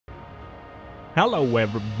Hello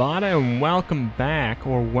everybody and welcome back,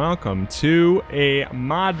 or welcome to a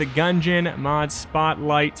mod, the Gungeon mod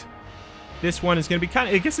spotlight. This one is going to be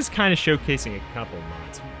I guess it's kind of showcasing a couple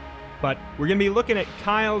mods. But we're going to be looking at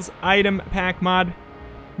Kyle's item pack mod,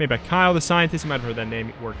 made by KyleTheScientist. You might have heard that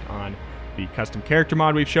name. He worked on the custom character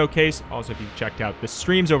mod we've showcased. Also, if you checked out the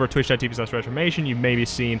streams over twitch.tv/reformation, you've maybe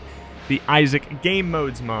seen the Isaac game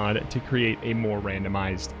modes mod to create a more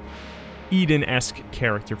randomized Eden-esque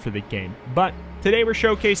character for the game. But today we're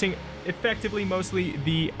showcasing effectively mostly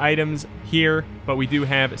the items here, but we do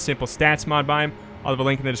have a simple stats mod by him. I'll have a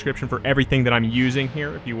link in the description for everything that I'm using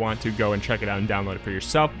here if you want to go and check it out and download it for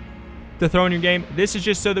yourself to throw in your game. This is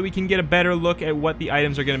just so that we can get a better look at what the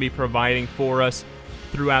items are going to be providing for us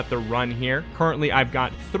throughout the run here. Currently, I've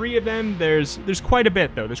got 3 of them. There's quite a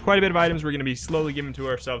bit, though. There's quite a bit of items we're going to be slowly giving to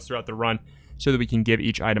ourselves throughout the run so that we can give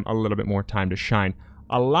each item a little bit more time to shine.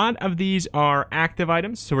 A lot of these are active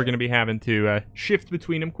items, so we're going to be having to shift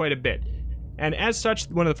between them quite a bit. And as such,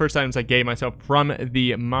 one of the first items I gave myself from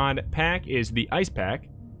the mod pack is the Ice Pack.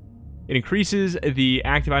 It increases the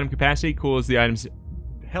active item capacity, cools the items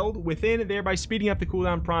held within, thereby speeding up the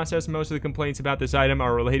cooldown process. Most of the complaints about this item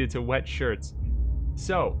are related to wet shirts.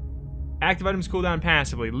 So, active items cool down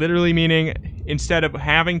passively, literally meaning instead of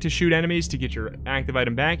having to shoot enemies to get your active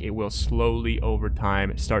item back, it will slowly over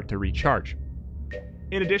time start to recharge.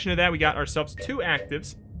 In addition to that, we got ourselves 2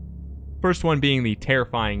 actives. First one being the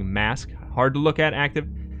Terrifying Mask. Hard to look at active.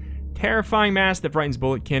 Terrifying Mask that frightens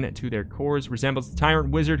bulletkin to their cores. Resembles the Tyrant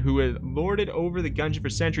Wizard who has lorded over the Gungeon for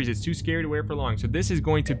centuries. It's too scary to wear for long. So this is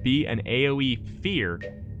going to be an AoE fear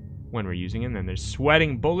when we're using it. And then there's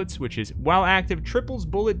Sweating Bullets, which is, while active, triples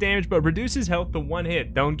bullet damage but reduces health to 1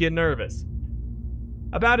 hit. Don't get nervous.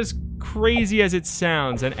 About as crazy as it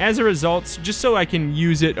sounds, and as a result, just so I can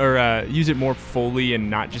use it or use it more fully and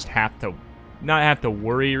not just have to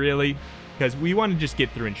worry really, because we want to just get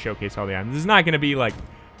through and showcase all the items. This is not going to be like,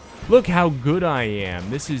 look how good I am.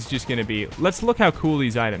 This is just going to be, let's look how cool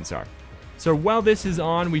these items are. So while this is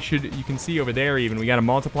on, you can see over there even we got a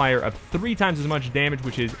multiplier of 3 times as much damage,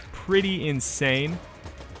 which is pretty insane.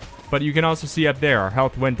 But you can also see up there our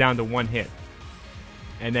health went down to 1 hit.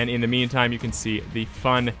 And then in the meantime, you can see the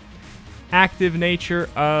fun active nature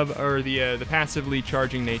of, or the passively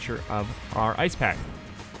charging nature of our ice pack.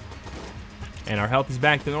 And our health is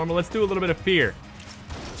back to normal. Let's do a little bit of fear.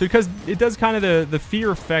 So because it does kind of the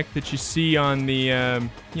fear effect that you see on the,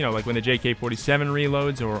 you know, like when the JK-47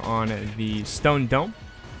 reloads or on the Stone Dome.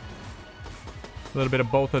 A little bit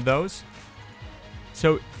of both of those.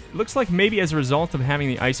 So it looks like maybe as a result of having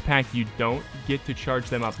the ice pack, you don't get to charge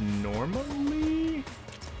them up normally.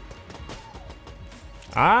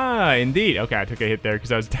 Ah, indeed. Okay, I took a hit there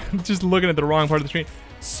because I was just looking at the wrong part of the screen.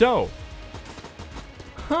 So,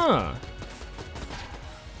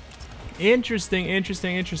 interesting.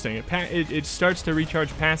 It starts to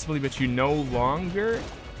recharge passively, but you no longer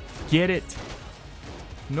get it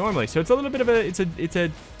normally. So it's a little bit of a, it's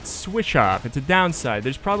a switch off. It's a downside.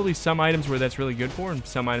 There's probably some items where that's really good for, and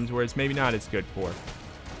some items where it's maybe not as good for.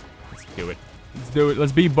 Let's do it. Let's do it.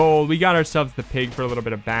 Let's be bold. We got ourselves the pig for a little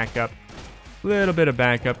bit of backup. Little bit of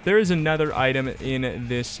backup. There is another item in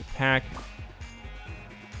this pack.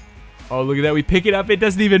 Oh, look at that. We pick it up. It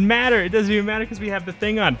doesn't even matter. It doesn't even matter because we have the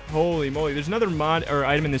thing on. Holy moly. There's another mod or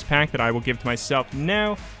item in this pack that I will give to myself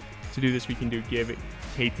now. To do this, we can give it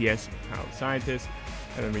KyleTheScientist.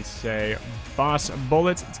 And then we say Boss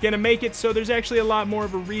Bullets. It's going to make it so there's actually a lot more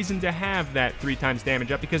of a reason to have that 3 times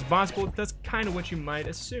damage up, because Boss Bullets does kind of what you might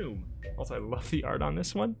assume. Also, I love the art on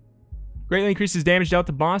this one. Greatly increases damage dealt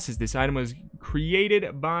to bosses. This item was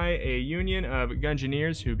created by a union of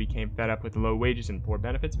Gungeoneers who became fed up with low wages and poor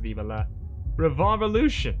benefits. Viva la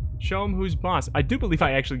Revolution. Show them who's boss. I do believe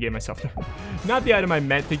I actually gave myself not the item I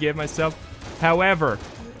meant to give myself. However,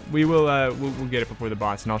 we will we'll get it before the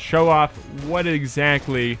boss, and I'll show off what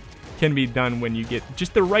exactly can be done when you get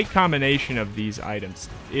just the right combination of these items.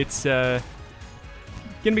 It's gonna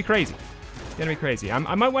be crazy. Gonna be crazy. I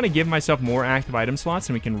might want to give myself more active item slots,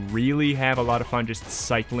 and we can really have a lot of fun just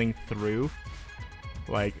cycling through.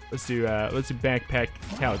 Like, let's do backpack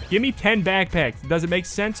count. Give me 10 backpacks. Does it make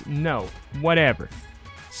sense? No. Whatever.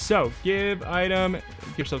 So, give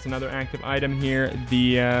yourselves another active item here.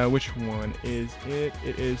 The, which one is it?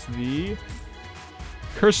 It is the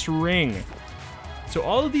Cursed Ring. So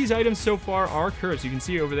all of these items so far are cursed. You can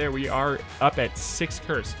see over there we are up at 6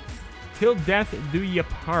 curse. Till death do ye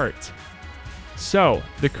part. So,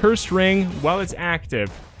 the Cursed Ring, while it's active,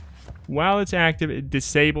 it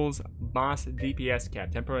disables boss DPS cap.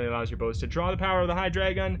 Temporarily allows your bows to draw the power of the High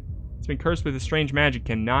Dragon. It's been cursed with a strange magic.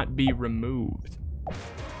 Cannot be removed.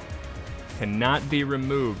 Cannot be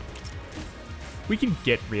removed. We can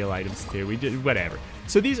get real items too. We did whatever.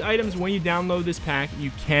 So these items, when you download this pack,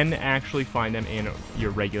 you can actually find them in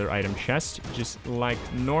your regular item chest, just like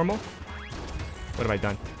normal. What have I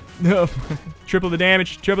done? No. Triple the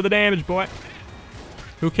damage, boy.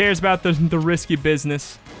 Who cares about the risky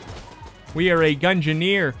business? We are a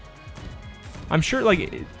Gungeoneer. I'm sure,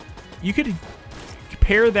 like, you could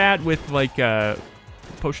pair that with, like,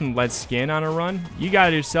 potion of lead skin on a run. You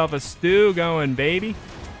got yourself a stew going, baby.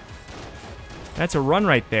 That's a run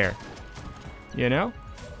right there. You know?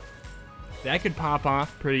 That could pop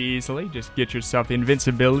off pretty easily. Just get yourself the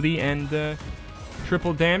invincibility and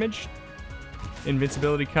triple damage.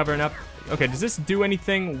 Invincibility covering up. Okay, does this do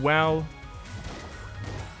anything? Well,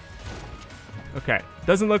 okay.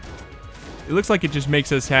 Doesn't look... It looks like it just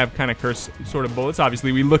makes us have kind of cursed sort of bullets.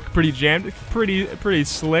 Obviously, we look pretty jammed. Pretty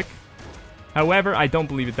slick. However, I don't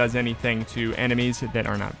believe it does anything to enemies that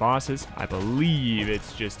are not bosses. I believe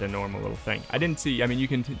it's just a normal little thing. I didn't see... I mean, you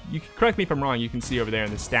can correct me if I'm wrong. You can see over there in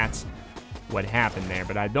the stats what happened there.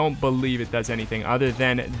 But I don't believe it does anything other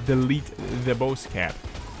than delete the boss cap.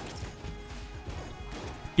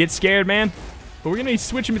 Get scared, man. But we're going to be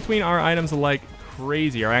switching between our items like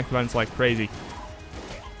crazy. Our active items like crazy.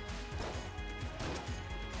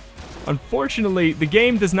 Unfortunately, the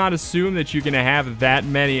game does not assume that you're going to have that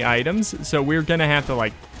many items. So we're going to have to,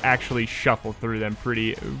 like, actually shuffle through them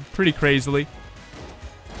pretty crazily.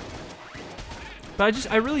 But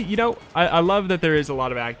I really, you know, I love that there is a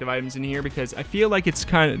lot of active items in here because I feel like it's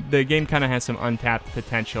the game kind of has some untapped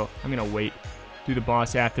potential. I'm going to wait through the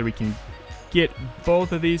boss after we can get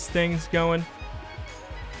both of these things going.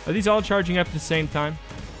 Are these all charging up at the same time?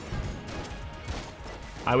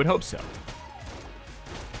 I would hope so.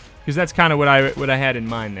 Because that's kind of what I had in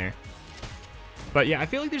mind there. But yeah, I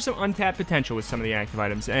feel like there's some untapped potential with some of the active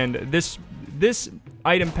items. And this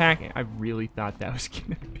item pack, I really thought that was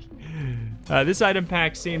going to be... this item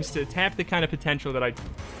pack seems to tap the kind of potential that I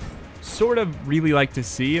sort of really like to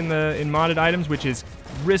see in modded items, which is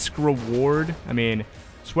risk-reward. I mean,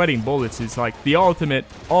 sweating bullets is like the ultimate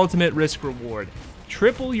risk-reward.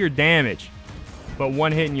 Triple your damage, but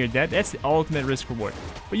one hit and you're dead. That's the ultimate risk-reward.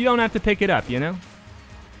 But you don't have to pick it up, you know?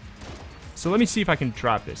 So let me see if I can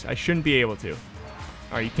drop this. I shouldn't be able to.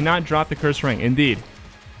 Alright, you cannot drop the curse ring. Indeed.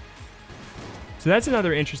 So that's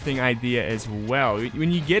another interesting idea as well.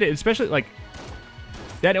 When you get it, especially, like,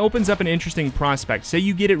 that opens up an interesting prospect. Say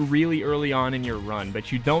you get it really early on in your run,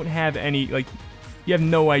 but you don't have any, like, you have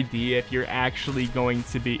no idea if you're actually going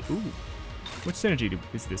to be... Ooh. What synergy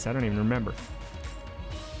is this? I don't even remember.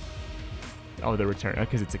 Oh, the return.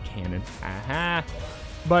 Because it's a cannon. Aha.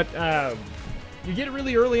 But, you get it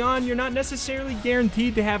really early on, you're not necessarily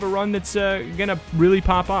guaranteed to have a run that's gonna really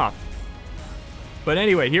pop off. But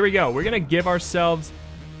anyway, here we go. We're gonna give ourselves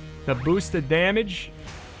the boost of damage.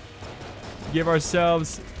 Give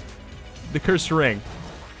ourselves the curse ring.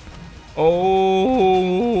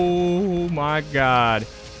 Oh my god.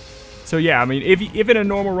 So yeah, I mean, if in a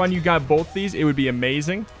normal run you got both these, it would be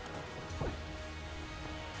amazing.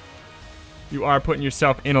 You are putting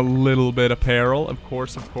yourself in a little bit of peril, of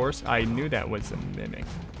course, of course. I knew that was a mimic.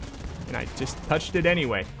 And I just touched it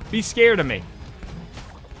anyway. Be scared of me.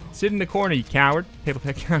 Sit in the corner, you coward. Table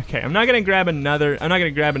pick. Okay, I'm not gonna grab another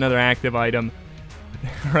active item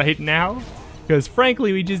right now. Because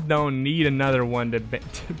frankly, we just don't need another one to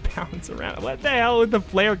bounce around. What the hell with the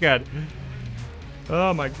flare gun?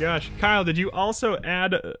 Oh my gosh. Kyle, did you also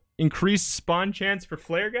add increased spawn chance for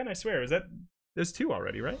flare gun? I swear, there's two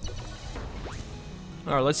already, right?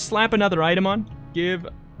 Alright, let's slap another item on. Give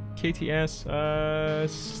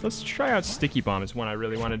KTS, let's try out Sticky Bomb is one I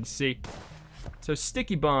really wanted to see. So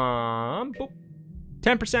Sticky Bomb, boop.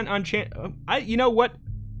 10% on chance, you know what?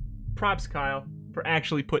 Props, Kyle, for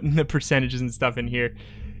actually putting the percentages and stuff in here.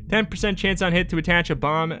 10% chance on hit to attach a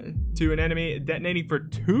bomb to an enemy, detonating for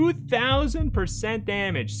 2,000%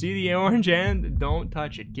 damage. See the orange end? Don't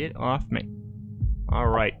touch it. Get off me.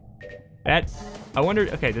 Alright. I wonder,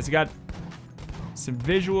 okay, does it got some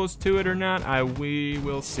visuals to it or not? We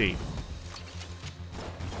will see.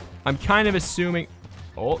 I'm kind of assuming...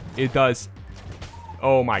 Oh, it does.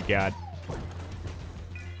 Oh my god.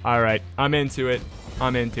 Alright, I'm into it.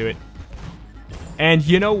 I'm into it. And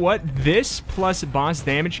you know what? This plus boss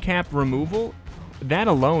damage cap removal, that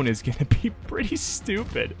alone is going to be pretty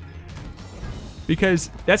stupid.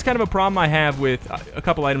 Because that's kind of a problem I have with a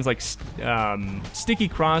couple items like Sticky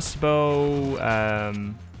Crossbow,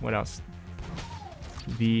 what else?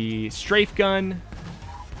 The Strafe Gun,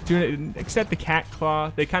 except the Cat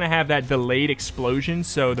Claw. They kind of have that delayed explosion,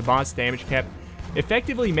 so the boss damage cap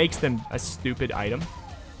effectively makes them a stupid item.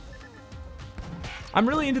 I'm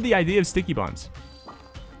really into the idea of Sticky Bombs.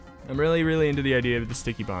 I'm really, really into the idea of the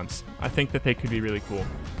sticky bombs. I think that they could be really cool.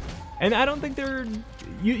 And I don't think they're...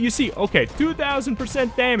 You see, okay,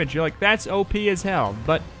 2,000% damage. You're like, that's OP as hell.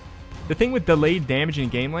 But the thing with delayed damage in a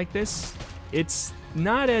game like this, it's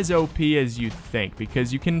not as OP as you think,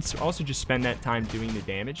 because you can also just spend that time doing the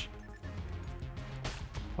damage.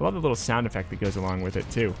 I love the little sound effect that goes along with it,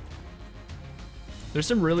 too. There's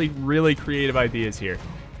some really, really creative ideas here.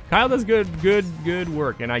 Kyle does good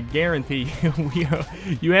work, and I guarantee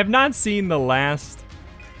you have not seen the last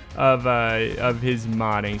of his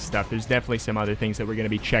modding stuff. There's definitely some other things that we're going to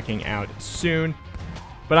be checking out soon.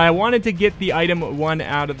 But I wanted to get the item 1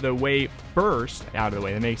 out of the way first. Out of the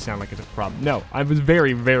way. That may sound like it's a problem. No, I was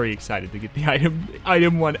very, very excited to get the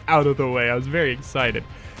item 1 out of the way. I was very excited.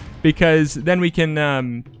 Because then we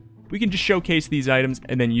can just showcase these items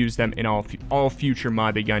and then use them in all future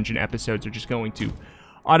Mod the Gungeon episodes. Are just going to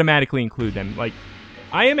automatically include them. Like,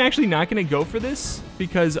 I am actually not going to go for this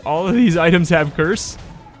because all of these items have curse,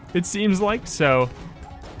 it seems like. So,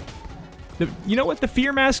 you know what? The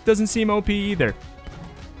Fear Mask doesn't seem OP either.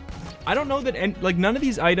 I don't know that, like, none of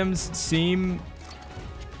these items seem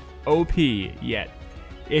OP yet.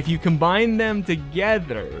 If you combine them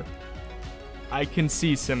together, I can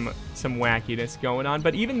see some wackiness going on.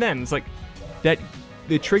 But even then, it's like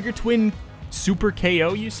the Trigger Twin Super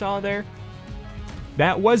KO you saw there,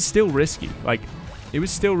 that was still risky. Like, it was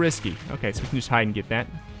still risky. Okay, so we can just hide and get that.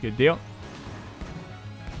 Good deal.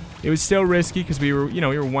 It was still risky because we were, you know,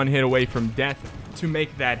 we were one hit away from death to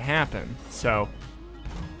make that happen. So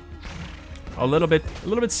a little bit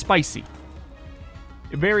spicy.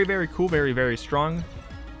 Very, very cool. Very, very strong.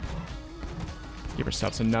 Let's give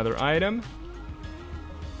ourselves another item.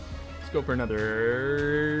 Let's go for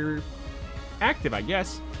another active, I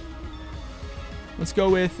guess. Let's go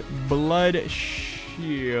with Blood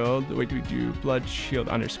Shield. Wait, do we do Blood Shield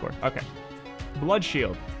underscore? Okay. Blood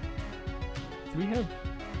Shield. Do we have...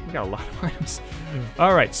 We got a lot of items.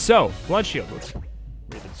 Alright, so, Blood Shield. Let's read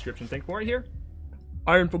the description thing for it here.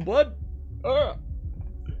 Iron for blood.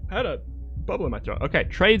 Had a bubble in my throat. Okay,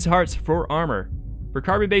 trades hearts for armor. For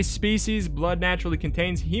carbon-based species, blood naturally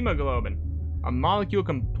contains hemoglobin, a molecule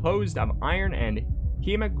composed of iron and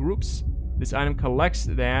heme groups. This item collects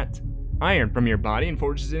that iron from your body and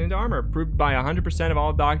forges it into armor, approved by 100% of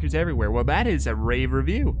all doctors everywhere. Well, that is a rave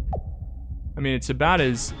review. I mean, it's about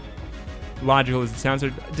as logical as it sounds.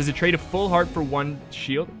 Does it trade a full heart for 1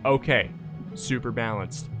 shield? Okay. Super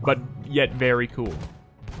balanced, but yet very cool.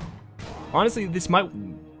 Honestly, this might,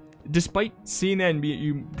 despite seeing that, and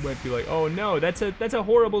you might be like, oh no, that's a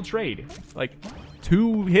horrible trade. Like,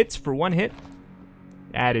 2 hits for 1 hit?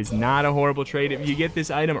 That is not a horrible trade. If you get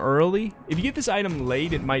this item early, if you get this item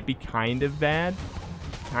late, it might be kind of bad.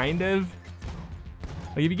 Kind of.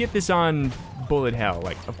 Like, if you get this on bullet hell,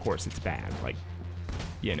 like, of course it's bad. Like,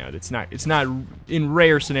 you know, it's not, in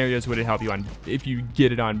rare scenarios would it help you on, if you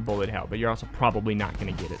get it on bullet hell, but you're also probably not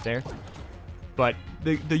going to get it there. But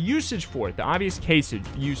the usage for it, the obvious case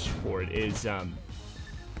of use for it is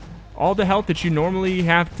all the health that you normally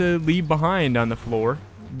have to leave behind on the floor,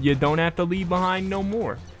 you don't have to leave behind no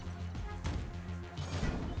more.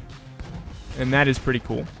 And that is pretty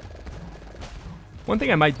cool. One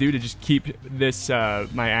thing I might do to just keep this,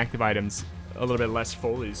 my active items a little bit less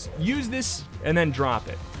full is use this and then drop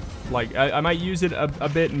it. Like, I might use it a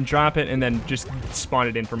bit and drop it and then just spawn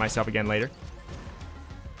it in for myself again later.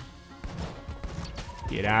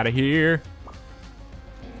 Get out of here.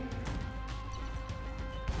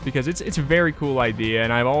 Because it's a very cool idea,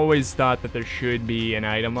 and I've always thought that there should be an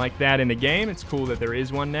item like that in the game. It's cool that there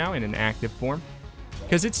is one now in an active form.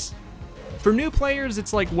 Because it's, for new players,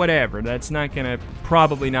 it's like whatever. That's not gonna,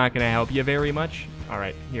 probably not gonna help you very much.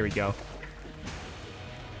 Alright, here we go.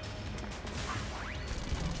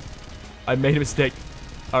 I made a mistake.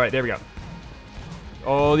 Alright, there we go.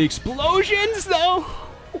 Oh, the explosions, though!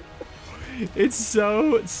 It's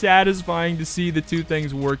so satisfying to see the two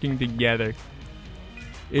things working together.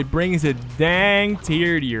 It brings a dang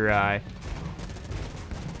tear to your eye.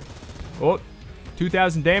 Oh,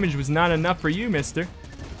 2,000 damage was not enough for you, mister.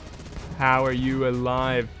 How are you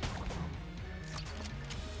alive?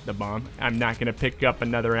 The bomb. I'm not going to pick up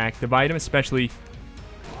another active item, especially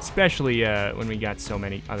when we got so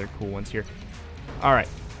many other cool ones here. All right,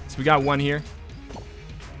 so we got one here.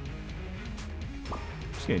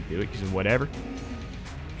 Just going to do it because of whatever.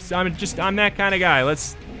 So I'm that kind of guy.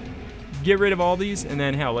 Let's get rid of all these, and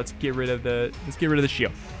then hell, let's get rid of the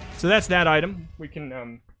shield. So that's that item. We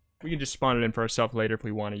can just spawn it in for ourselves later if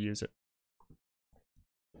we want to use it.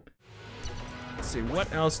 Let's see,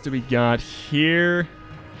 what else do we got here?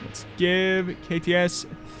 Let's give KTS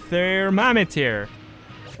Thermometer.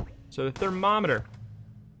 So the Thermometer.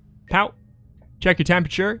 Pow. Check your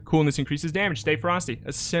temperature. Coolness increases damage. Stay frosty.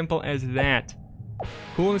 As simple as that.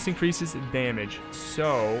 Coolness increases damage.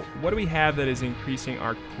 So, what do we have that is increasing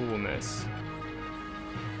our coolness?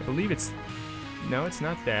 I believe it's... No, it's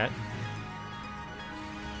not that.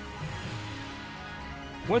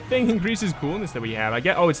 What thing increases coolness that we have? I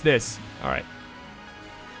get... Oh, it's this. Alright.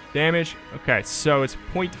 Damage. Okay, so it's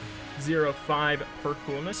 0.05 per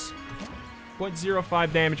coolness.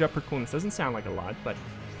 0.05 damage up per coolness. Doesn't sound like a lot, but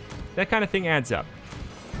that kind of thing adds up.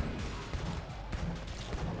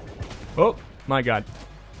 Oh, my god.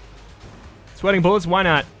 Sweating bullets, why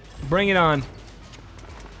not? Bring it on.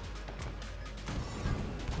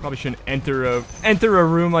 Probably shouldn't enter a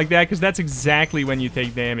room like that, because that's exactly when you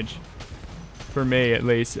take damage. For me, at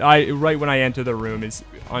least. Right when I enter the room is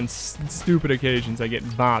on stupid occasions I get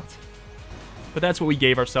bopped. But that's what we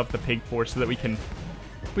gave ourselves the pig for, so that we can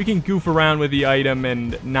goof around with the item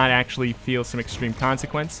and not actually feel some extreme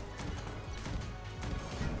consequence.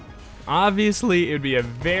 Obviously, it would be a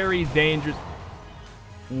very dangerous...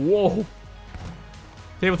 Whoa!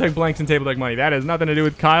 Table tech blanks and table tech money. That has nothing to do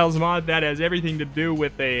with Kyle's mod. That has everything to do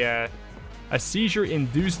with a seizure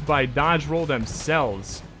induced by dodge roll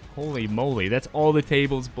themselves. Holy moly, that's all the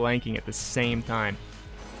tables blanking at the same time.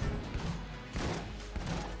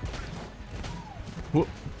 Whoop.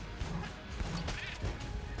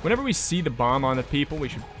 Whenever we see the bomb on the people, we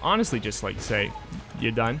should honestly just, like, say,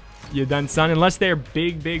 you done? You done, son? Unless they're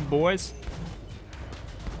big, big boys.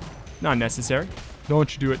 Not necessary.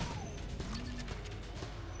 Don't you do it.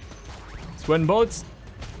 Sweating bullets?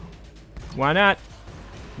 Why not?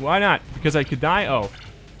 Why not? Because I could die? Oh.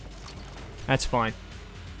 That's fine.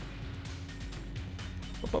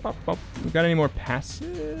 We got any more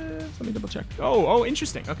passives? Let me double check. Oh,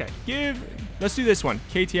 interesting. Okay, let's do this one.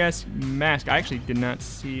 KTS mask. I actually did not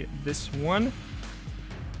see this one.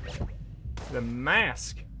 The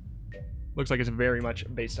mask. Looks like it's very much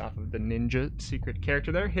based off of the ninja secret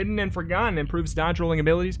character there. Hidden and Forgotten improves dodge rolling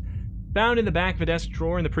abilities. Found in the back of a desk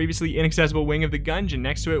drawer in the previously inaccessible wing of the Gungeon.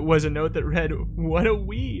 Next to it was a note that read, "What a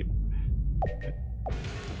weeb."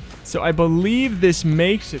 So I believe this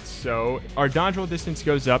makes it so our dodge roll distance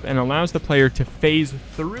goes up and allows the player to phase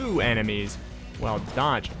through enemies while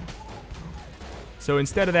dodging. So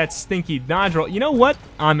instead of that stinky dodge roll, you know what?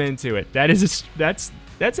 I'm into it.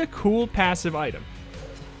 That's a cool passive item.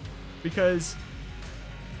 Because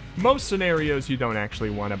most scenarios you don't actually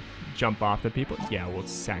want to jump off the people. Yeah, we'll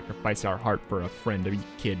sacrifice our heart for a friend. Are you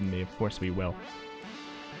kidding me? Of course we will.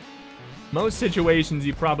 Most situations,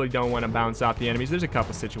 you probably don't want to bounce off the enemies. There's a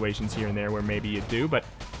couple situations here and there where maybe you do, but...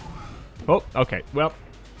 Oh, okay. Well,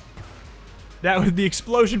 that was the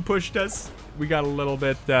explosion pushed us. We got a little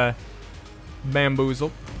bit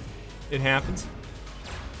bamboozled. It happens.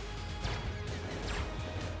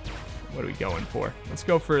 What are we going for? Let's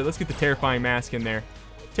get the Terrifying Mask in there.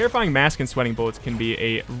 Terrifying Mask and Sweating Bullets can be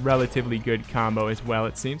a relatively good combo as well,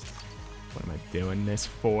 it seems. What am I doing this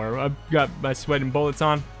for? I've got my Sweating Bullets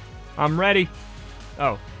on. I'm ready.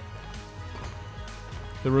 Oh.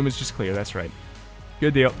 The room is just clear, that's right.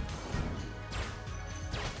 Good deal.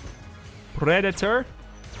 Predator.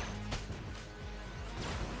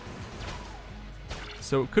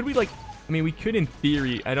 So could we, like, I mean, we could in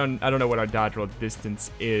theory, I don't know what our dodge roll distance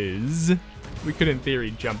is. We could in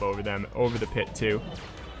theory jump over them, over the pit too.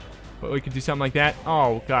 But we could do something like that.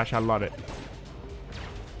 Oh gosh, I love it.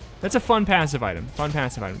 That's a fun passive item. Fun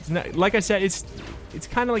passive item. It's not, like I said, it's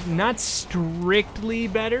kind of like not strictly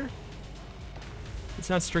better. It's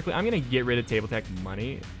not strictly. I'm gonna get rid of table tech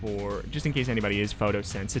money for just in case anybody is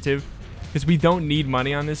photosensitive, because we don't need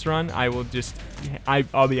money on this run. I will just,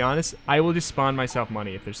 I'll be honest. I will just spawn myself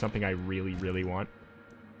money if there's something I really, really want.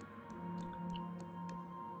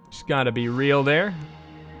 Just gotta be real there.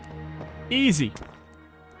 Easy.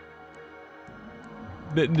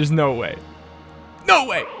 There's no way. No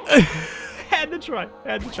way! Had to try.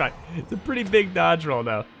 Had to try. It's a pretty big dodge roll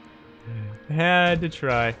now. Had to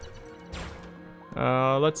try.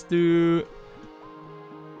 Let's do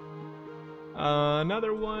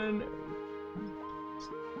another one.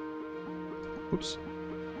 Oops.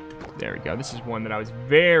 There we go. This is one that I was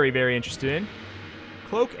very, very interested in.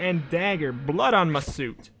 Cloak and Dagger. Blood on my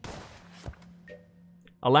suit.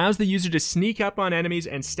 Allows the user to sneak up on enemies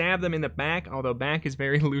and stab them in the back, although back is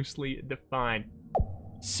very loosely defined.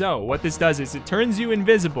 So, what this does is it turns you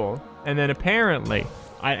invisible, and then apparently,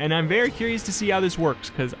 I'm very curious to see how this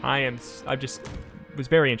works, because I just was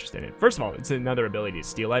very interested in it. First of all, it's another ability to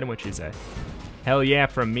steal item, which is a hell yeah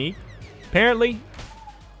from me. Apparently,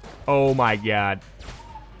 oh my god.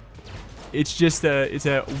 It's just it's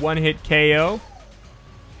a one-hit KO.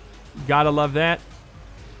 Gotta love that.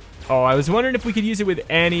 Oh, I was wondering if we could use it with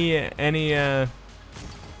any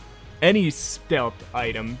stealth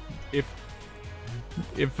item.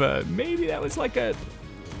 If maybe that was like a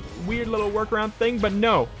weird little workaround thing, but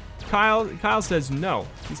no. Kyle says no.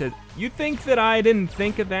 He said, "You think that I didn't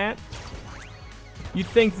think of that? You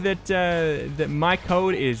think that that my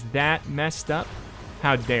code is that messed up?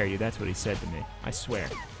 How dare you?" That's what he said to me. I swear.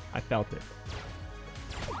 I felt it.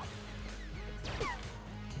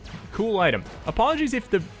 Cool item. Apologies if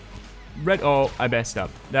the red... Oh, I messed up.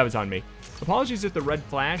 That was on me. Apologies if the red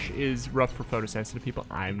flash is rough for photosensitive people.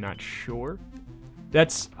 I'm not sure.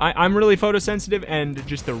 I'm really photosensitive, and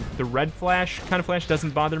just the red flash kind of flash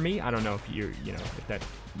doesn't bother me. I don't know if if that...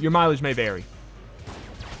 Your mileage may vary.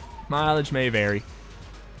 Mileage may vary.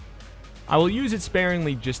 I will use it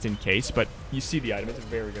sparingly just in case, but you see the item. It's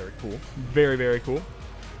very, very cool. Very, very cool.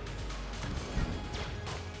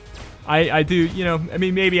 I do, I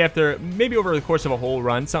mean, maybe over the course of a whole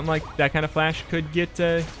run, something like that kind of flash could get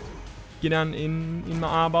on in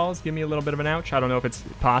my eyeballs, give me a little bit of an ouch. I don't know if it's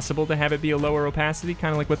possible to have it be a lower opacity,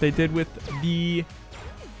 kind of like what they did with the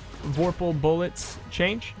Vorpal bullets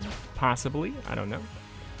change. Possibly, I don't know.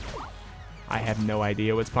 I have no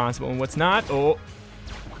idea what's possible and what's not. Oh,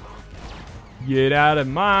 get out of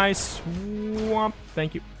my swamp.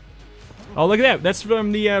 Thank you. Oh, look at that. That's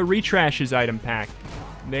from the Retrashes item pack.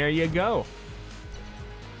 There you go.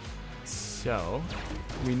 So,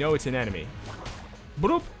 we know it's an enemy.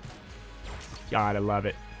 Bloop. God, I love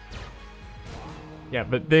it. Yeah,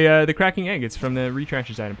 but the cracking egg, it's from the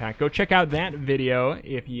Retrashes item pack. Go check out that video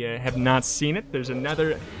if you have not seen it. There's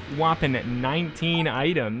another whopping 19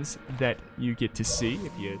 items that you get to see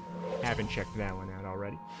if you haven't checked that one out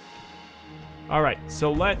already. All right,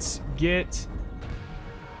 so let's get...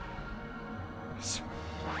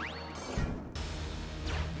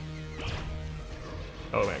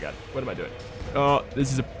 Oh my god, what am I doing? Oh,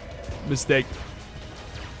 this is a mistake.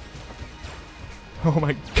 Oh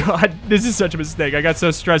my god, this is such a mistake. I got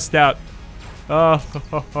so stressed out.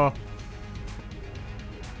 Oh.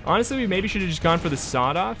 Honestly, we maybe should have just gone for the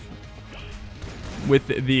sawed-off with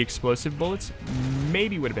the explosive bullets.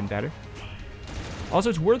 Maybe would have been better. Also,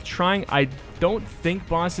 it's worth trying. I don't think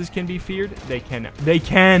bosses can be feared. They can. They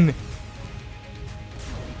can!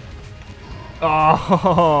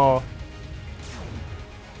 Oh!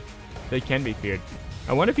 They can be feared.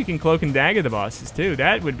 I wonder if you can cloak and dagger the bosses, too.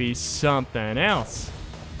 That would be something else.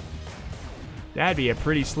 That'd be a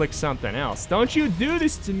pretty slick something else. Don't you do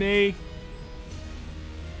this to me!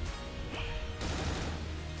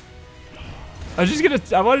 I was just gonna...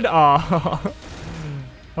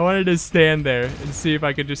 I wanted to stand there and see if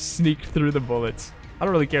I could just sneak through the bullets. I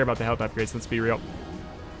don't really care about the health upgrades, let's be real.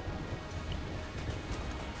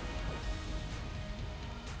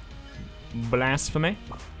 Blasphemy.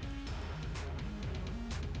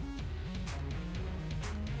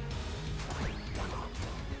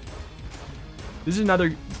 This is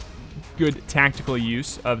another good tactical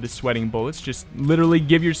use of the sweating bullets. Just literally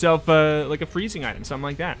give yourself like a freezing item, something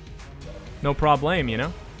like that. No problem, you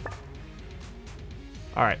know?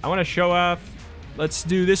 Alright, I want to show off. Let's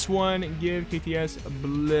do this one. Give KTS a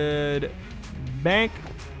blood bank.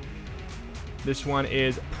 This one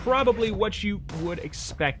is probably what you would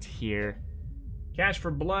expect here. Cash for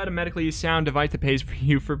blood, a medically sound device that pays for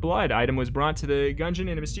you for blood. Item was brought to the Gungeon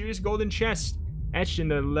in a mysterious golden chest. Etched in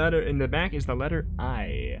the letter in the back is the letter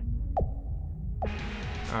I.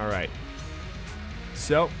 Alright.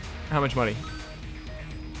 So, how much money?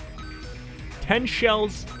 10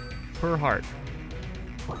 shells per heart.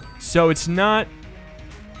 So it's not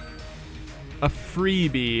a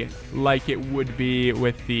freebie like it would be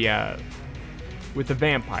with the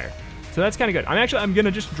vampire. So that's kind of good. I'm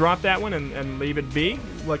gonna just drop that one and leave it be.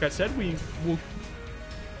 Like I said, we will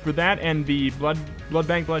for that and the blood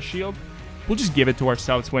bank, blood shield. We'll just give it to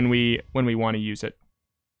ourselves when we want to use it.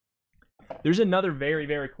 There's another very,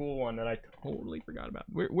 very cool one that I totally forgot about.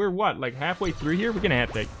 We're what, like halfway through here? We're gonna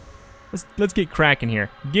have to let's get cracking here.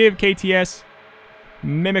 Give KTS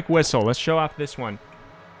Mimic Whistle. Let's show off this one,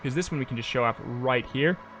 because this one we can just show off right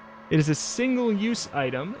here. It is a single-use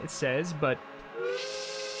item, it says, but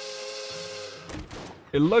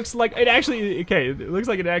it looks like it actually it looks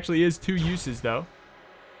like it actually is 2 uses though.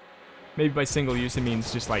 Maybe by single use it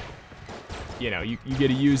means just like, you know, you get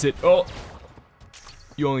to use it. Oh,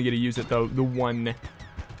 you only get to use it though the one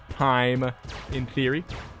time in theory.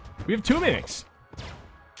 We have 2 mimics.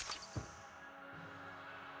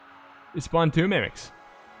 It spawned 2 mimics.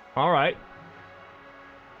 All right.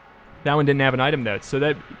 That one didn't have an item though, so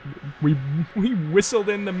that we whistled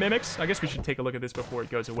in the mimics. I guess we should take a look at this before it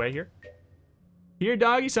goes away here. Here,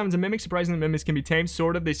 doggy summons a mimic. Surprisingly, mimics can be tamed,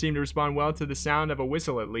 sort of. They seem to respond well to the sound of a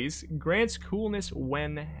whistle, at least. Grants coolness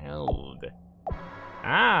when held.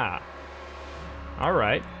 Ah.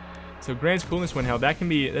 Alright. So, grants coolness when held.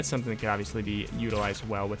 That's something that can obviously be utilized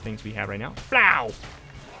well with things we have right now. Plow!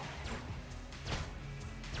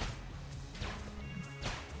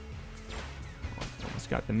 It's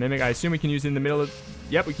got the mimic. I assume we can use it in the middle of...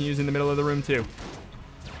 Yep, we can use it in the middle of the room, too.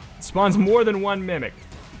 It spawns more than one mimic,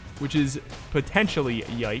 which is potentially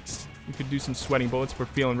yikes. We could do some sweating bullets. We're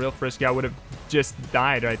feeling real frisky. I would have just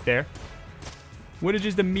died right there. Would have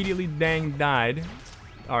just immediately dang died.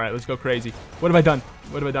 Alright, let's go crazy. What have I done?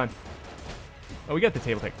 What have I done? Oh, we got the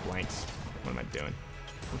table tech flanks. What am I doing?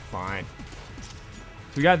 We're fine.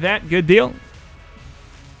 We got that. Good deal.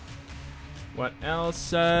 What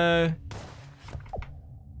else? Get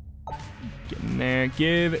in there.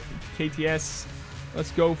 Give KTS...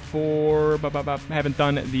 Let's go for... haven't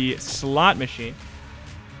done the slot machine.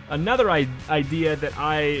 Another idea that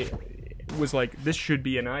I was like, this should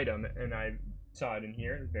be an item, and I saw it in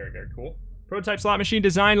here. Very, very cool. Prototype slot machine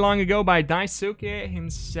designed long ago by Daisuke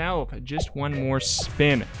himself. Just one more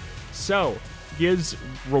spin. So, gives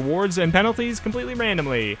rewards and penalties completely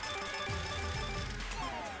randomly.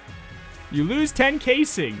 You lose 10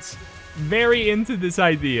 casings. Very into this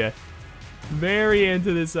idea. Very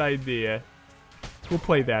into this idea. We'll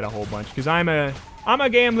play that a whole bunch, because I'm a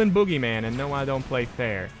gambling boogeyman, and no, I don't play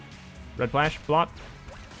fair. Red flash, flop.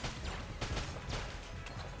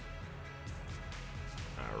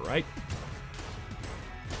 Alright.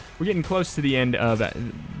 We're getting close to the end of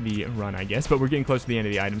the run, I guess, but we're getting close to the end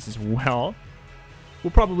of the items as well.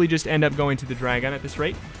 We'll probably just end up going to the Dragon at this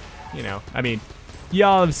rate. You know, I mean,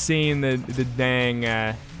 y'all have seen the dang,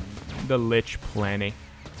 the Lich plenty.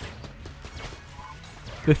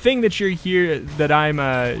 The thing that you're here, that I'm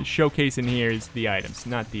showcasing here is the items,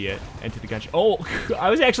 not the Enter the Gungeon. Oh,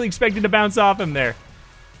 I was actually expecting to bounce off him there.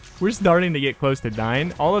 We're starting to get close to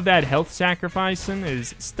dying. All of that health sacrificing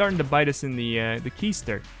is starting to bite us in the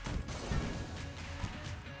keister.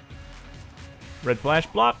 Red flash,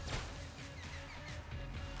 blop.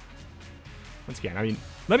 Once again, I mean,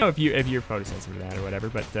 let me know if you're photosensitive to that or whatever,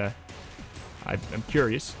 but I'm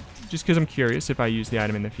curious. Just because I'm curious if I use the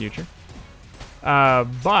item in the future.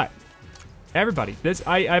 But everybody,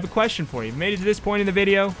 I have a question for you. You've made it to this point in the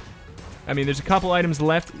video. I mean, there's a couple items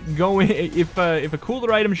left. Go in, if a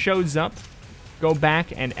cooler item shows up, go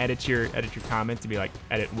back and edit your comment to be like,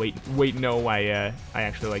 wait, no, I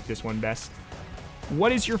actually like this one best.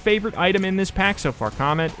 What is your favorite item in this pack so far?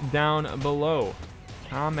 Comment down below.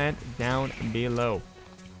 Comment down below.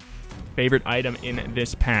 Favorite item in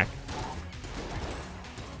this pack.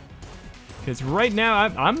 Because right now,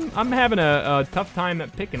 I'm having a tough time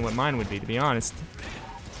picking what mine would be, to be honest.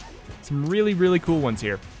 Some really, really cool ones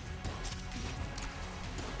here.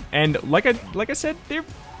 And like I said, they're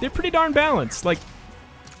pretty darn balanced. Like,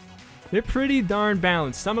 they're pretty darn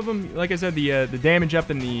balanced. Some of them, like I said, the damage up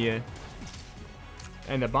and the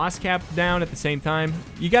boss cap down at the same time.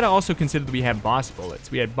 You got to also consider that we have boss bullets.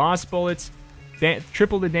 We had boss bullets,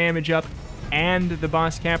 triple the damage up, and the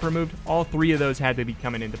boss cap removed. All three of those had to be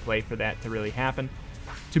coming into play for that to really happen.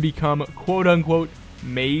 To become, quote-unquote,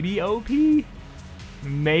 maybe OP?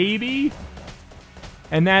 Maybe?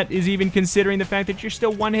 And that is even considering the fact that you're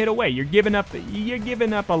still one hit away. You're giving up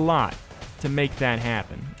a lot to make that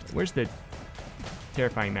happen. Where's the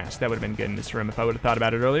terrifying mask? That would have been good in this room if I would have thought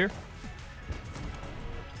about it earlier.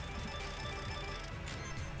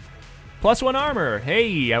 +1 armor.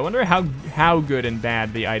 Hey, I wonder how good and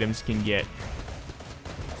bad the items can get.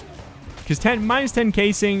 Because -10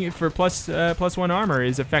 casing for +1 armor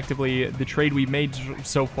is effectively the trade we've made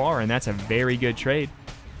so far, and that's a very good trade.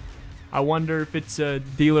 I wonder if it's a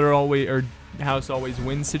dealer always or house always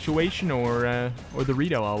wins situation, or the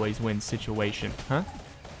Rito always wins situation, huh?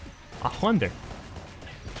 I wonder.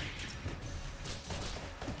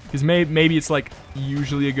 Because maybe it's like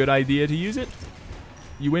usually a good idea to use it.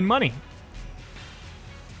 You win money.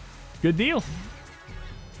 Good deal.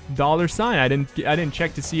 $. I didn't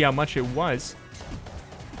check to see how much it was.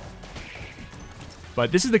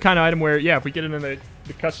 But this is the kind of item where, yeah, if we get into the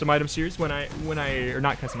custom item series, or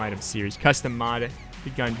not custom item series, custom mod the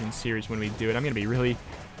Gungeon series when we do it, I'm gonna be really,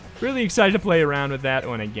 really excited to play around with that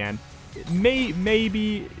one again. It may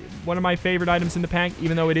be one of my favorite items in the pack,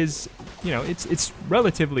 even though it is, you know, it's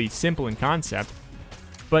relatively simple in concept.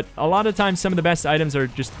 But a lot of times, some of the best items are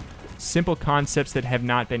just simple concepts that have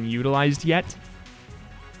not been utilized yet.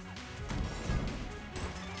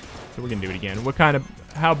 So we're gonna do it again.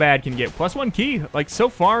 How bad can it get? +1 key. Like, so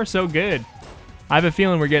far, so good. I have a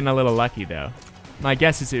feeling we're getting a little lucky, though. My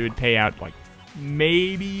guess is it would pay out, like,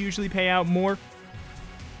 maybe usually pay out more.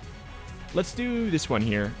 let's do this one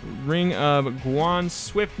here. Ring of Guon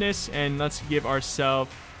Swiftness, and let's give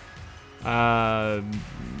ourselves, I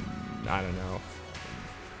don't know,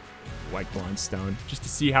 white Guon Stone, just to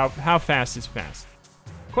see how fast is fast.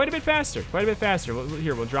 Quite a bit faster, quite a bit faster.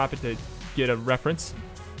 Here, we'll drop it to get a reference.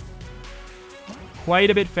 Quite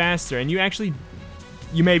a bit faster, and you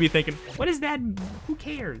may be thinking, what is that? Who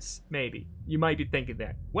cares? Maybe. You might be thinking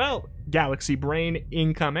that. Well, Galaxy Brain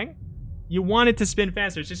incoming. You want it to spin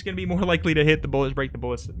faster. It's just going to be more likely to hit the bullets, break the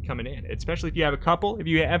bullets coming in. Especially if you have a couple. If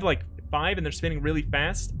you have like 5 and they're spinning really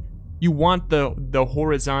fast, you want the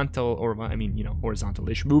horizontal, or I mean, you know,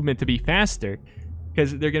 horizontal-ish movement to be faster,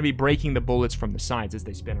 because they're going to be breaking the bullets from the sides as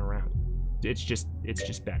they spin around. It's just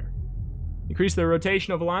better. Increase the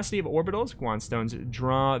rotational velocity of orbitals. Guon stones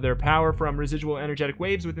draw their power from residual energetic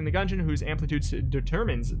waves within the Gungeon, whose amplitude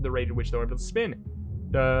determines the rate at which the orbitals spin.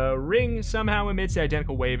 The ring somehow emits the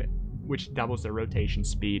identical wave, which doubles their rotation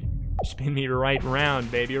speed. Spin me right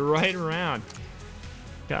round, baby, right around.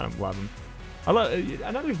 God, I love them.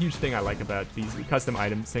 Another huge thing I like about these custom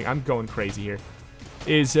items thing, I'm going crazy here,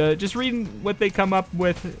 is just reading what they come up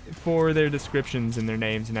with for their descriptions and their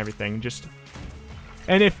names and everything.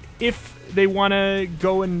 And if they want to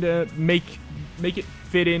go and make it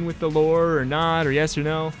fit in with the lore or not, or yes or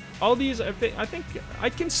no, all these, I think I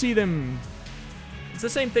can see them. It's the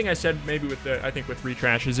same thing I said maybe with with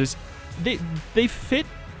Retrashes, is they fit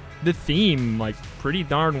the theme like pretty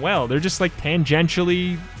darn well. They're just like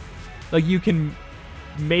tangentially, like you can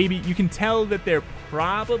tell that they're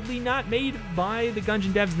probably not made by the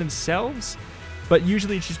Gungeon devs themselves, but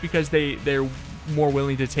usually it's just because they're more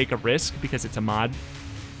willing to take a risk because it's a mod.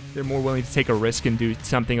 They're more willing to take a risk and do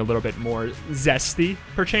something a little bit more zesty,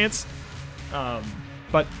 perchance.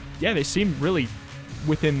 But yeah, they seem really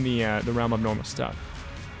within the realm of normal stuff.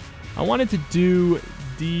 I wanted to do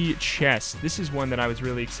the chest. This is one that I was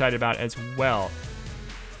really excited about as well.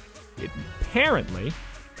 It apparently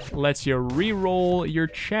lets you re-roll your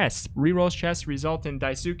chest. Rerolls chests result in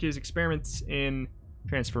Daisuke's experiments in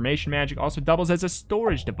transformation magic. Also doubles as a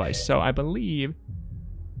storage device. So I believe,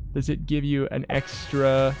 does it give you an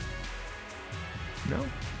extra? No.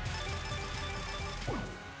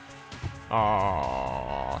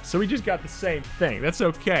 Aww. So we just got the same thing. That's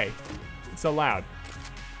okay. It's allowed.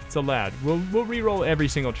 It's allowed. We'll re-roll every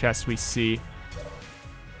single chest we see.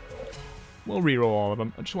 We'll re-roll all of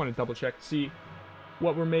them. I just want to double check to see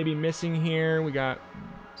what we're maybe missing here. We got,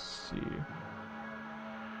 let's see,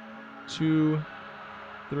 2,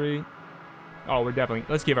 3. Oh, we're definitely,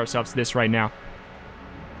 let's give ourselves this right now.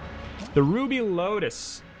 The Ruby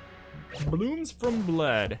Lotus. Blooms from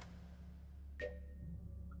blood.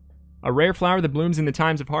 A rare flower that blooms in the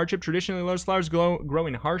times of hardship. Traditionally, lotus flowers grow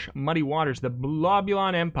in harsh, muddy waters. The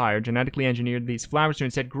Blobulon Empire genetically engineered these flowers to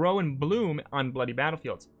instead grow and bloom on bloody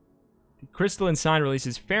battlefields. The crystalline sign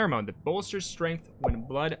releases pheromone that bolsters strength when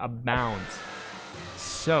blood abounds.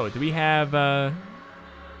 So, do we have,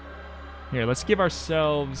 here, let's give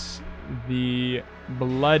ourselves the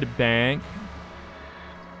blood bank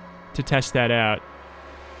to test that out.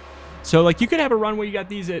 So, like, you could have a run where you got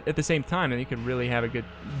these at the same time, and you could really have a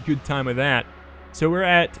good time with that. So we're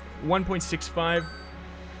at 1.65.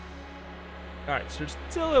 All right, so it's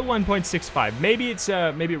still at 1.65. Maybe it's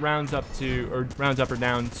maybe it rounds up or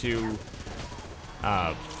down to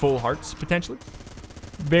full hearts potentially.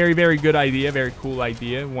 Very, very good idea. Very cool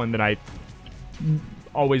idea. One that I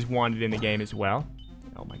always wanted in the game as well.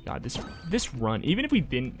 Oh my god, this run, even if we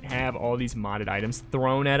didn't have all these modded items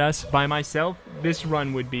thrown at us by myself, this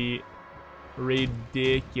run would be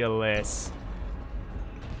ridiculous.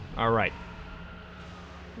 All right,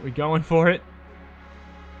 we going for it?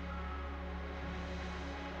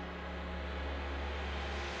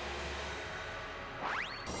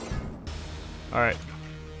 All right,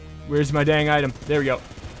 where's my dang item? There we go.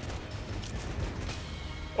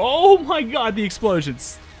 Oh my god, the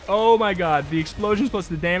explosions. Oh my god, the explosions plus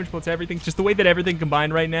the damage plus everything. Just the way that everything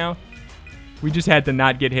combined right now. We just had to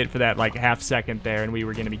not get hit for that like half second there and we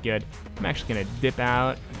were going to be good. I'm actually going to dip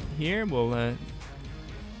out here. We'll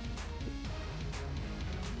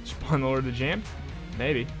spawn the Lord of the Jam.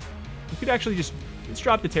 Maybe. We could actually just, let's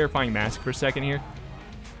drop the Terrifying Mask for a second here.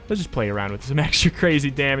 Let's just play around with some extra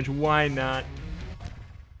crazy damage. Why not?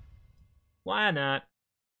 Why not?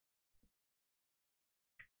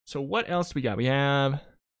 So what else we got?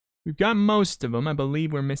 We've got most of them. I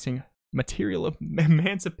believe we're missing Material of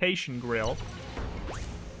Emancipation Grill,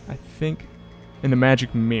 I think, and the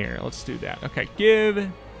Magic Mirror. Let's do that. Okay, give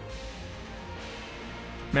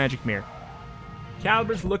Magic Mirror.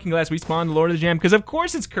 Caliber's Looking Glass. We spawned the Lord of the Jam. Because of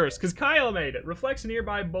course it's cursed. Because Kyle made it. Reflects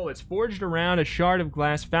nearby bullets. Forged around a shard of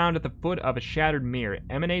glass found at the foot of a shattered mirror.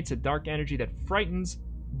 Emanates a dark energy that frightens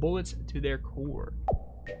bullets to their core.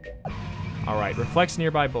 Alright, reflects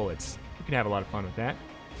nearby bullets. We can have a lot of fun with that.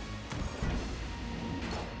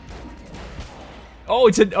 Oh,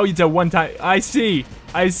 it's a one-time. I see.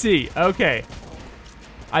 Okay.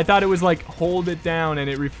 I thought it was like hold it down and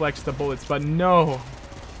it reflects the bullets, but no.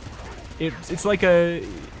 It's like a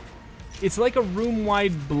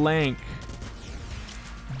room-wide blank,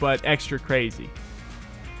 but extra crazy.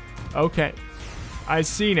 Okay. I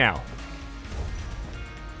see now.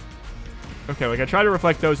 Okay, like I tried to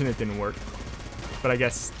reflect those and it didn't work. But I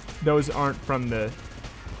guess those aren't from the...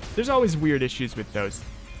 There's always weird issues with those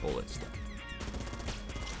bullets.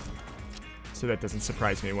 So that doesn't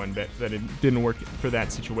surprise me one bit that it didn't work for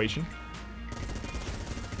that situation.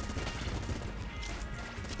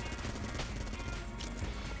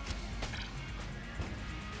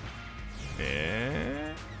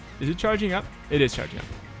 Is it charging up? It is charging up.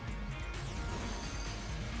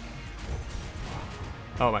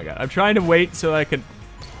 Oh my god. I'm trying to wait so I can...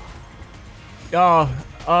 Oh,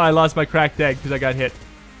 I lost my cracked egg because I got hit.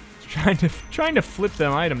 Trying to flip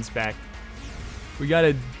them items back. We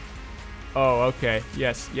gotta... Oh, okay.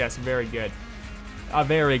 Yes, very good.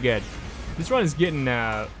 Very good. This run is getting,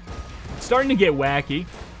 starting to get wacky.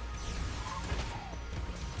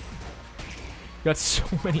 Got so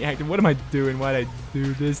many active. What am I doing? Why'd I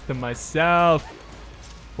do this to myself?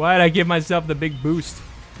 Why'd I give myself the big boost?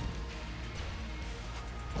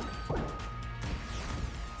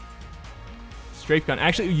 Strafe gun.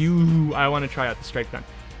 Actually, I want to try out the strafe gun.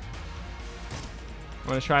 I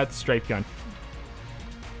want to try out the strafe gun.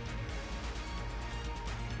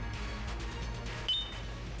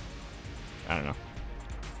 I don't know.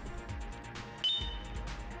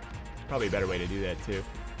 Probably a better way to do that, too.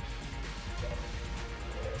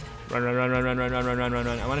 Run.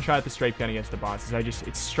 I want to try out the strafe gun against the bosses.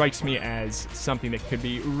 It strikes me as something that could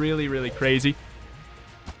be really, really crazy.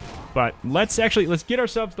 But let's get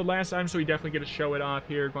ourselves the last item so we definitely get to show it off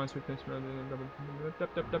here. Guon, Swiftness.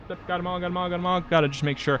 Got them all. Gotta just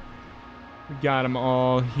make sure we got them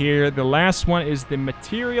all here. The last one is the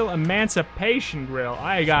Material Emancipation Grill.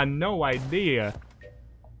 I got no idea.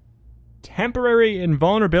 Temporary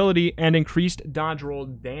invulnerability and increased dodge roll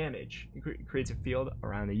damage. It creates a field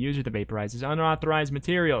around the user that vaporizes unauthorized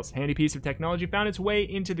materials. Handy piece of technology found its way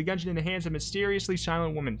into the Gungeon in the hands of a mysteriously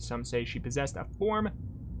silent woman. Some say she possessed a form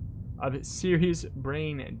of serious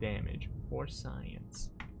brain damage for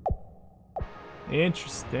science.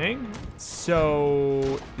 Interesting.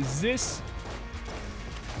 So, is this...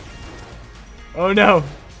 Oh no!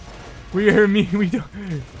 We don't...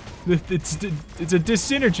 It's a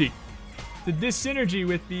dyssynergy. The dyssynergy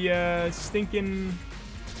with the stinking...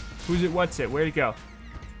 Who's it? What's it? Where'd it go?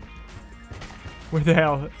 Where the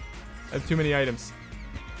hell? I have too many items.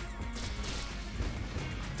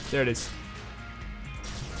 There it is.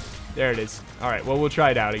 There it is. Alright, well, we'll try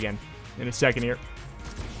it out again in a second here.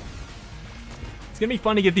 It's gonna be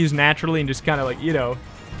fun to get these naturally and just kind of like, you know...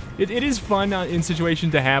 It is fun in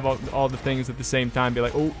situations to have all the things at the same time. Be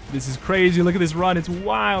like, oh, this is crazy. Look at this run. It's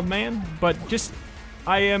wild, man. But just...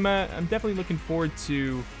 I'm definitely looking forward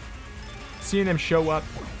to seeing them show up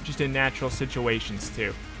just in natural situations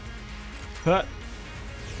too. Huh.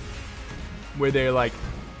 Where they're like,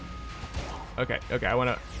 okay, I want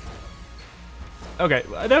to. Okay,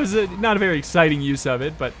 that was not a very exciting use of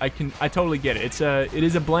it, but I totally get it. It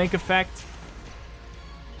is a blank effect,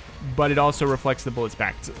 but it also reflects the bullets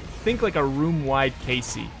back. So think like a room-wide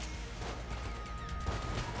Casey.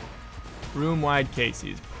 Room-wide Casey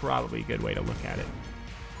is probably a good way to look at it.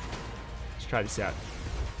 Try this out.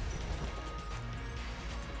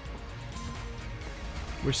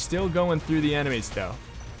 We're still going through the enemies, though.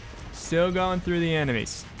 Still going through the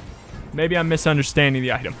enemies. Maybe I'm misunderstanding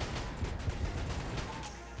the item.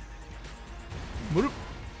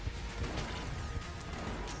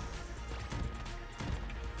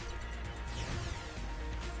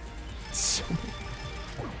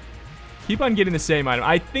 Keep on getting the same item.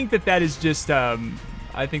 I think that is just, I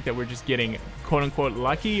think that we're just getting quote-unquote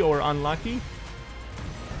lucky or unlucky.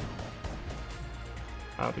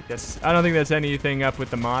 I don't think that's anything up with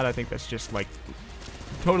the mod. I think that's just like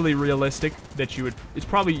totally realistic that you're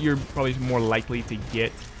probably more likely to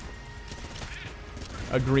get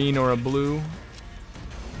a green or a blue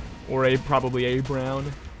or probably a brown.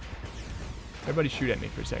 Everybody shoot at me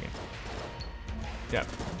for a second.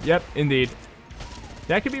 Yep, indeed.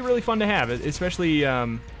 That could be really fun to have, especially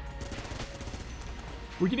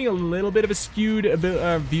we're getting a little bit of a skewed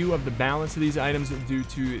view of the balance of these items due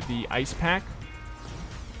to the ice pack.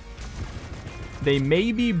 They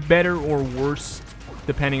may be better or worse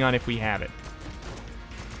depending on if we have it.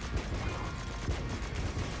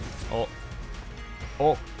 Oh.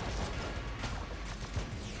 Oh.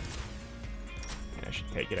 I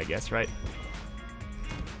should take it, I guess, right?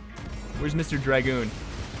 Where's Mr. Dragoon?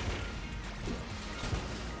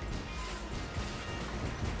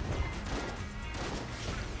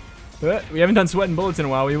 We haven't done sweat and bullets in a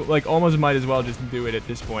while. We like almost might as well just do it at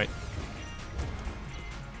this point.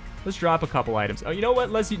 Let's drop a couple items. Oh, you know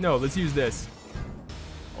what? Let's use this.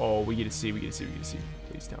 Oh, we get to see.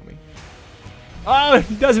 Please tell me. Oh,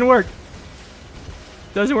 it doesn't work.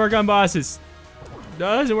 Doesn't work on bosses.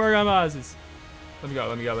 Doesn't work on bosses. Let me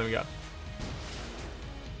go.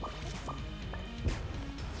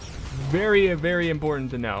 Very, very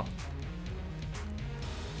important to know.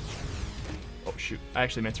 Oh, shoot. I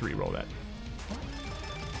actually meant to re-roll that.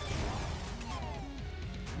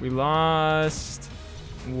 We lost...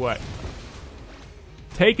 what?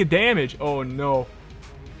 Take a damage. Oh, no.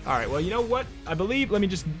 Alright, well, you know what? I believe... let me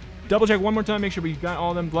just double check one more time. Make sure we got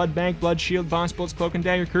all of them. Blood Bank, Blood Shield, Boss Bullets, Cloak and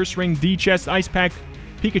Dagger, Curse Ring, D-Chest, Ice Pack,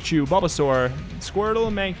 Pikachu, Bulbasaur, Squirtle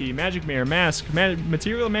and Mankey, Magic Mirror, Mask,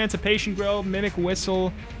 Material Emancipation Grove, Mimic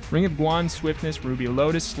Whistle, Ring of Guon, Swiftness, Ruby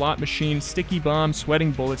Lotus, Slot Machine, Sticky Bomb,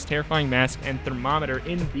 Sweating Bullets, Terrifying Mask, and Thermometer.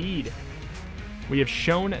 Indeed, we have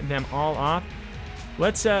shown them all off.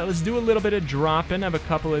 Let's do a little bit of dropping of a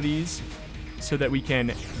couple of these so that we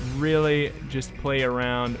can really just play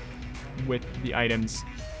around with the items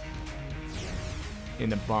in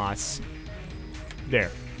the boss.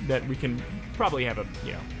 There, that we can probably have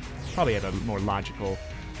a more logical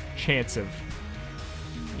chance of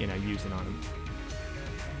using on them.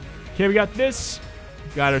 Okay, we got this.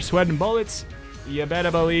 Got our sweat and bullets. You better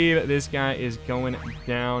believe this guy is going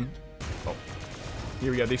down. Oh,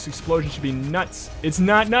 here we go. This explosion should be nuts. It's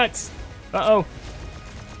not nuts. Uh-oh.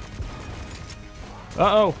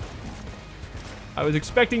 Uh-oh. I was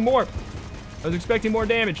expecting more. I was expecting more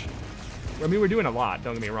damage. I mean, we're doing a lot.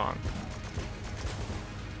 Don't get me wrong.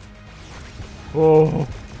 Oh,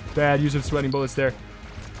 bad use of sweating bullets there.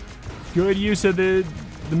 Good use of the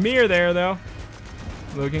mirror there, though.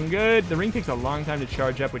 Looking good. The ring takes a long time to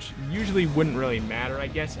charge up, which usually wouldn't really matter, I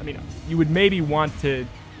guess. I mean, you would maybe want to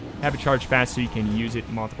have it charge fast so you can use it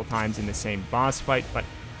multiple times in the same boss fight, but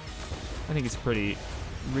I think it's pretty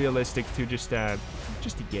realistic to just to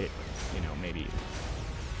get it, maybe.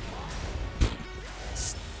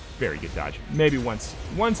 Very good dodge. Maybe once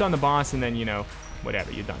on the boss, and then,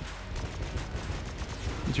 whatever, you're done.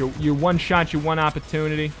 It's your one shot, your one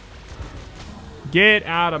opportunity. Get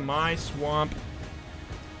out of my swamp.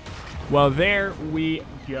 Well, there we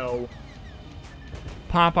go.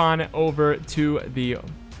 Pop on over to the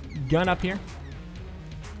gun up here,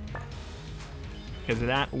 because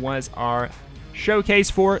that was our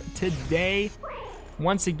showcase for today.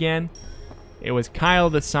 Once again, it was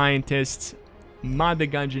KyleTheScientist's Mod the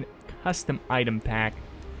Gungeon custom item pack.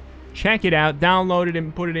 Check it out, download it,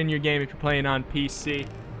 and put it in your game if you're playing on PC.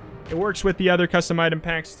 It works with the other custom item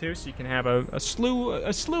packs too, so you can have a slew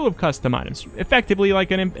of custom items, effectively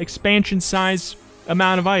like an expansion size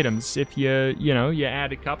amount of items. If you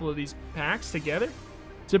add a couple of these packs together,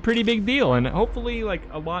 it's a pretty big deal, and hopefully like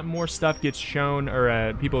a lot more stuff gets shown,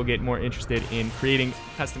 or people get more interested in creating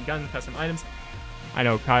custom guns, custom items. I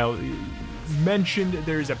know Kyle mentioned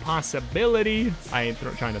there's a possibility. I ain't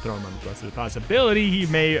trying to throw him on the bus. There's a possibility he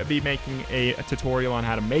may be making a tutorial on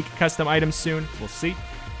how to make custom items soon. We'll see.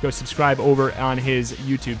 Go subscribe over on his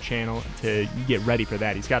YouTube channel to get ready for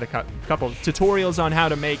that. He's got a couple tutorials on how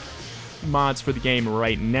to make mods for the game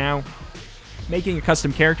right now. Making a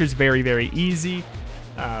custom character is very, very easy.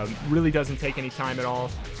 Really doesn't take any time at all,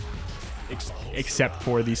 except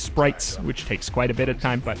for the sprites, which takes quite a bit of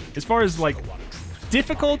time. But as far as like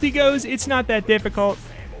difficulty goes, it's not that difficult.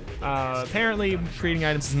 Apparently, creating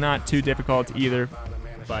items is not too difficult either,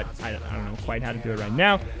 but I don't know quite how to do it right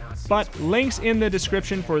now. But links in the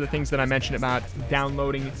description for the things that I mentioned about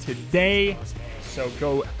downloading today. So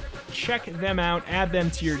go check them out, add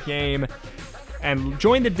them to your game, and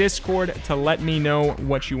join the Discord to let me know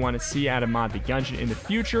what you want to see out of Mod the Gungeon in the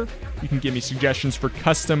future. You can give me suggestions for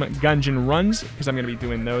custom Gungeon runs, because I'm going to be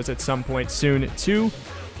doing those at some point soon too,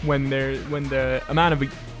 when the amount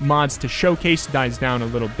of mods to showcase dies down a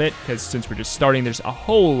little bit, because since we're just starting, there's a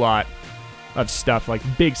whole lot of stuff, like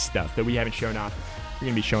big stuff, that we haven't shown off. We're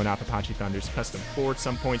going to be showing off Apache Thunder's custom floor at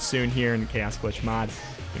some point soon here in the Chaos Glitch mod.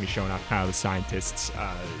 Going to be showing off KyleTheScientist's,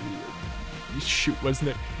 wasn't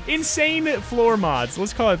it? Insane floor mods.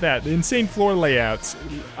 Let's call it that. The insane floor layouts.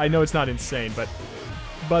 I know it's not insane, but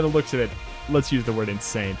by the looks of it, let's use the word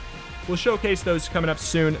insane. We'll showcase those coming up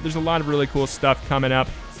soon. There's a lot of really cool stuff coming up.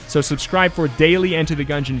 So subscribe for daily Enter the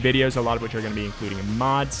Gungeon videos, a lot of which are going to be including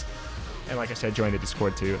mods. And like I said, join the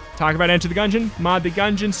Discord to talk about Enter the Gungeon, mod the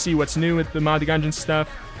Gungeon, see what's new with the mod the Gungeon stuff,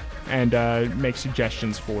 and make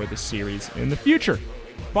suggestions for the series in the future.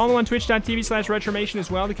 Follow on twitch.tv/Retromation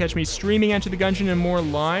as well to catch me streaming Enter the Gungeon and more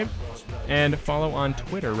live. And follow on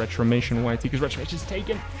Twitter, RetromationYT, because Retromation is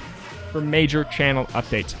taken for major channel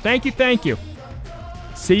updates. Thank you, thank you.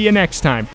 See you next time.